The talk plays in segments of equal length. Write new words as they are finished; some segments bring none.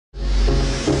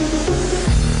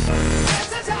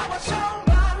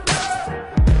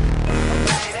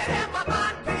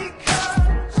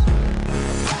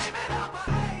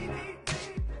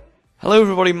Hello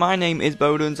everybody, my name is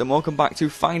Bodens and welcome back to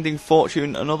Finding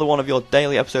Fortune, another one of your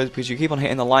daily episodes because you keep on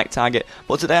hitting the like target.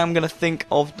 But today I'm going to think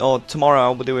of, or tomorrow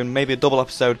I'll be doing maybe a double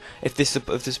episode. If the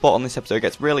support on this episode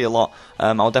gets really a lot,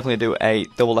 I'll definitely do a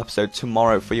double episode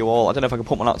tomorrow for you all. I don't know if I can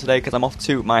put one out today because I'm off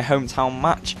to my hometown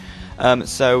match.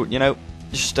 So, you know,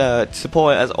 just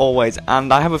support it as always.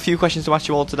 And I have a few questions to ask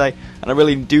you all today, and I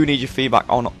really do need your feedback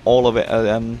on all of it.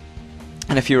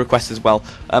 And a few requests as well,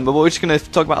 but we're just going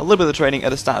to talk about a little bit of the trading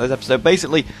at the start of this episode.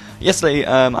 Basically, yesterday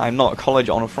I'm not at college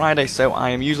on a Friday, so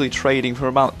I am usually trading from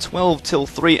about 12 till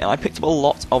 3, and I picked up a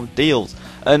lot of deals.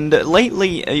 And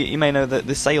lately, you may know that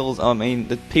the sales,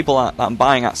 the people that I'm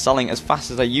buying at selling as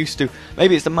fast as I used to.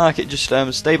 Maybe it's the market just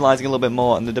stabilising a little bit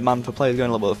more and the demand for players going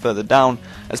a little bit further down,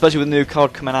 especially with the new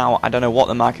code coming out. I don't know what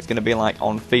the market's going to be like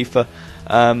on FIFA.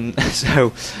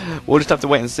 So we'll just have to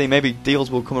wait and see. Maybe deals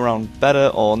will come around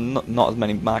better, or not as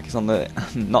many markets on the,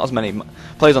 not as many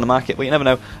players on the market. But you never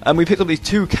know. We picked up these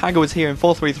two Kagos here in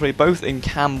 433, both in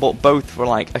cam, but both for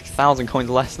like 1,000 coins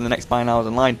less than the next buy now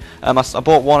in line. I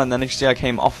bought one, and then you see I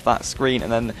came off that screen,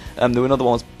 and then there were another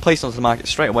one was placed onto the market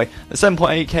straight away. The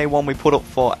 7.8k one we put up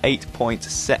for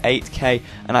 8.8k,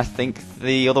 and I think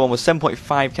the other one was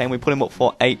 7.5k, and we put him up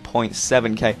for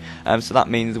 8.7k. So that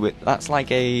means that's like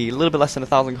a little bit less than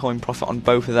 1,000 coin profit on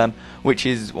both of them, which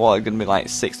is going to be like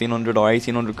 1,600 or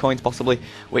 1,800 coins possibly,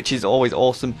 which is always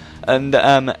awesome. And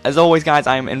as always, guys,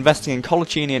 I'm investing in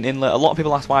Awolnation and Inlet. A lot of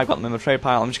people ask why I've got them in my trade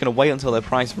pile. I'm just going to wait until their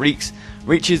price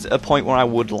reaches a point where I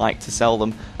would like to sell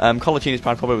them. Awolnation's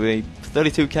price probably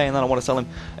 32k, and then I want to sell him.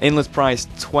 Inlet's price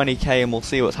 20k, and we'll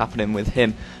see what's happening with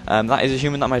him. That is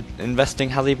assuming that my investing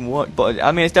has even worked, but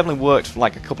I mean it's definitely worked for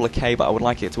like a couple of k, but I would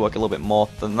like it to work a little bit more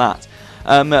than that.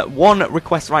 One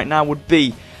request right now would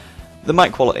be the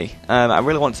mic quality. I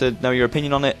really want to know your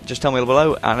opinion on it. Just tell me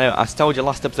below. I know I told you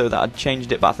last episode that I'd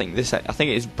changed it, but I think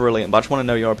it is brilliant. But I just want to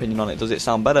know your opinion on it. Does it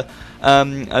sound better?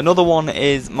 Another one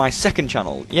is my second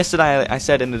channel. Yesterday I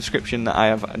said in the description that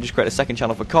I just created a second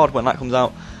channel for COD when that comes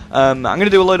out. I'm going to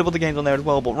do a load of other games on there as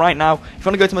well. But right now, if you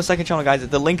want to go to my second channel, guys,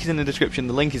 the link is in the description.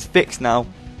 The link is fixed now.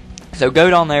 So go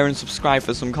down there and subscribe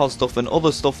for some COD stuff and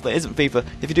other stuff that isn't FIFA.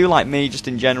 If you do like me, just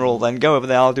in general, then go over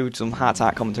there. I'll do some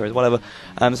heart-to-heart commentaries, whatever.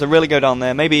 So really go down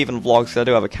there, maybe even vlogs, because I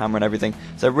do have a camera and everything.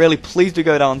 So really, please do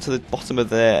go down to the bottom of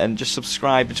there and just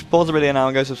subscribe. Just pause the video now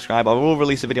and go subscribe. I will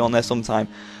release a video on there sometime.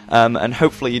 And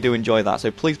hopefully you do enjoy that.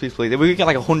 So please, please, please. If we could get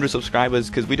like 100 subscribers,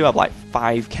 because we do have like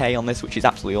 5k on this, which is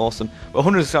absolutely awesome. But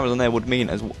 100 subscribers on there would mean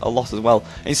a lot as well.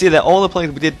 And you see that all the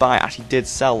players we did buy actually did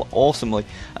sell awesomely.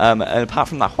 And apart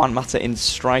from that Juan Mata in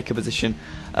striker position,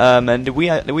 and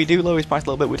we do lower his price a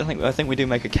little bit. I think we do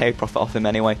make a K profit off him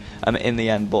anyway in the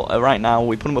end. But right now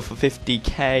we put him up for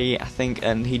 50k, I think,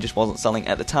 and he just wasn't selling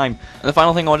at the time. And the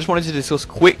final thing I just wanted to discuss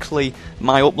quickly,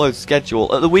 my upload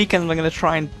schedule. At the weekend I'm going to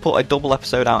try and put a double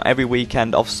episode out every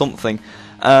weekend of something.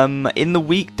 In the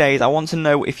weekdays, I want to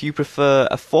know if you prefer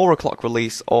a 4 o'clock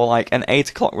release or like an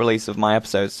 8 o'clock release of my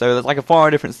episodes. So there's like a 4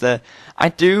 hour difference there. I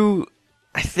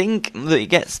think that it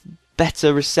gets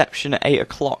better reception at 8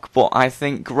 o'clock, but I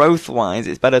think growth-wise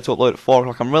it's better to upload at 4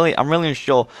 o'clock. I'm really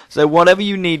unsure. So whatever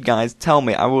you need, guys, tell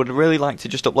me. I would really like to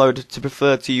just upload to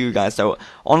prefer to you guys. So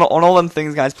on all them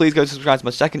things, guys, please go subscribe to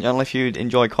my second channel if you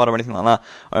enjoy COD or anything like that,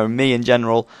 or me in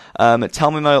general.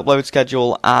 Tell me my upload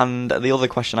schedule and the other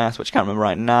question I asked, which I can't remember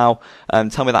right now.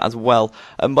 Tell me that as well.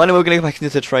 But anyway, we're going to go back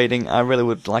into trading. I really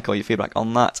would like all your feedback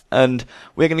on that. And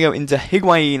we're going to go into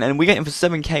Higuain, and we get him for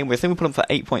 7k. I think we put him for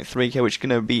 8.3k, which is going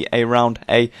to be around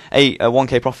a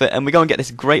 1k profit, and we go and get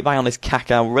this great buy on this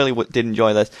Kaka. I really did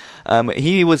enjoy this.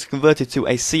 He was converted to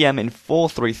a CM in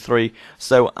 433,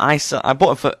 so I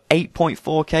bought him for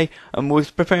 8.4k, and we're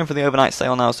preparing for the overnight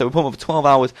sale now, so we put him up for 12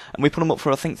 hours, and we put him up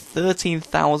for I think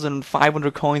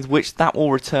 13,500 coins, which that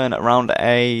will return around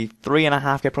a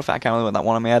 3.5k profit. I can't remember that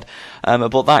one on my head,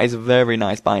 but that is a very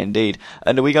nice buy indeed.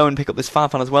 And we go and pick up this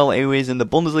Farfan as well, who is in the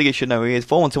Bundesliga. You should know he is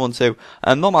 41212,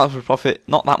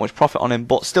 not that much profit on him,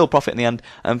 but still profit in the end.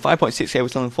 5.6k we're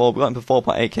selling for. We got him for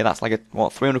 4.8k. That's like a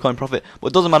 300 coin profit, but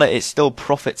it doesn't matter. It's still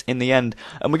profit in the end.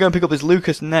 And we're going to pick up this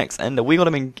Lucas next, and we got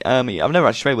him in. I've never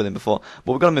actually traded with him before,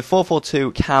 but we got him in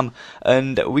 442 cam,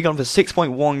 and we got him for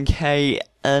 6.1k.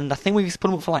 And I think we put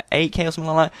him up for like 8k or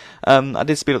something like that. I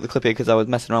did speed up the clip here because I was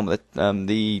messing around with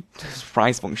the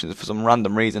price functions for some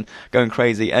random reason, going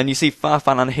crazy. And you see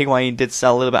Farfan and Higuain did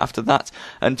sell a little bit after that,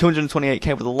 and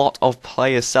 228k with a lot of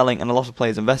players selling and a lot of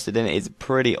players invested in it is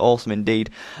pretty awesome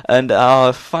indeed. And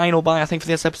our final buy, I think, for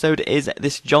this episode is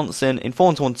this Johnson in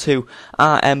 412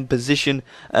 RM position,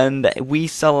 and we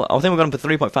sell. I think we got him for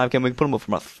 3.5k, and we can put him up for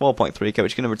about 4.3k,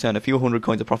 which is going to return a few hundred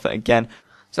coins of profit again.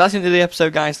 So that's the end of the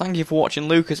episode, guys. Thank you for watching.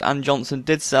 Lucas and Johnson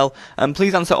did sell.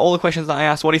 Please answer all the questions that I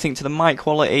asked. What do you think to the mic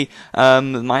quality,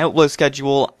 my upload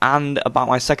schedule, and about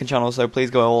my second channel? So please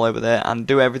go all over there and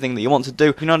do everything that you want to do.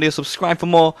 If you're not already, subscribe for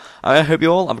more. I hope you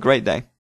all have a great day.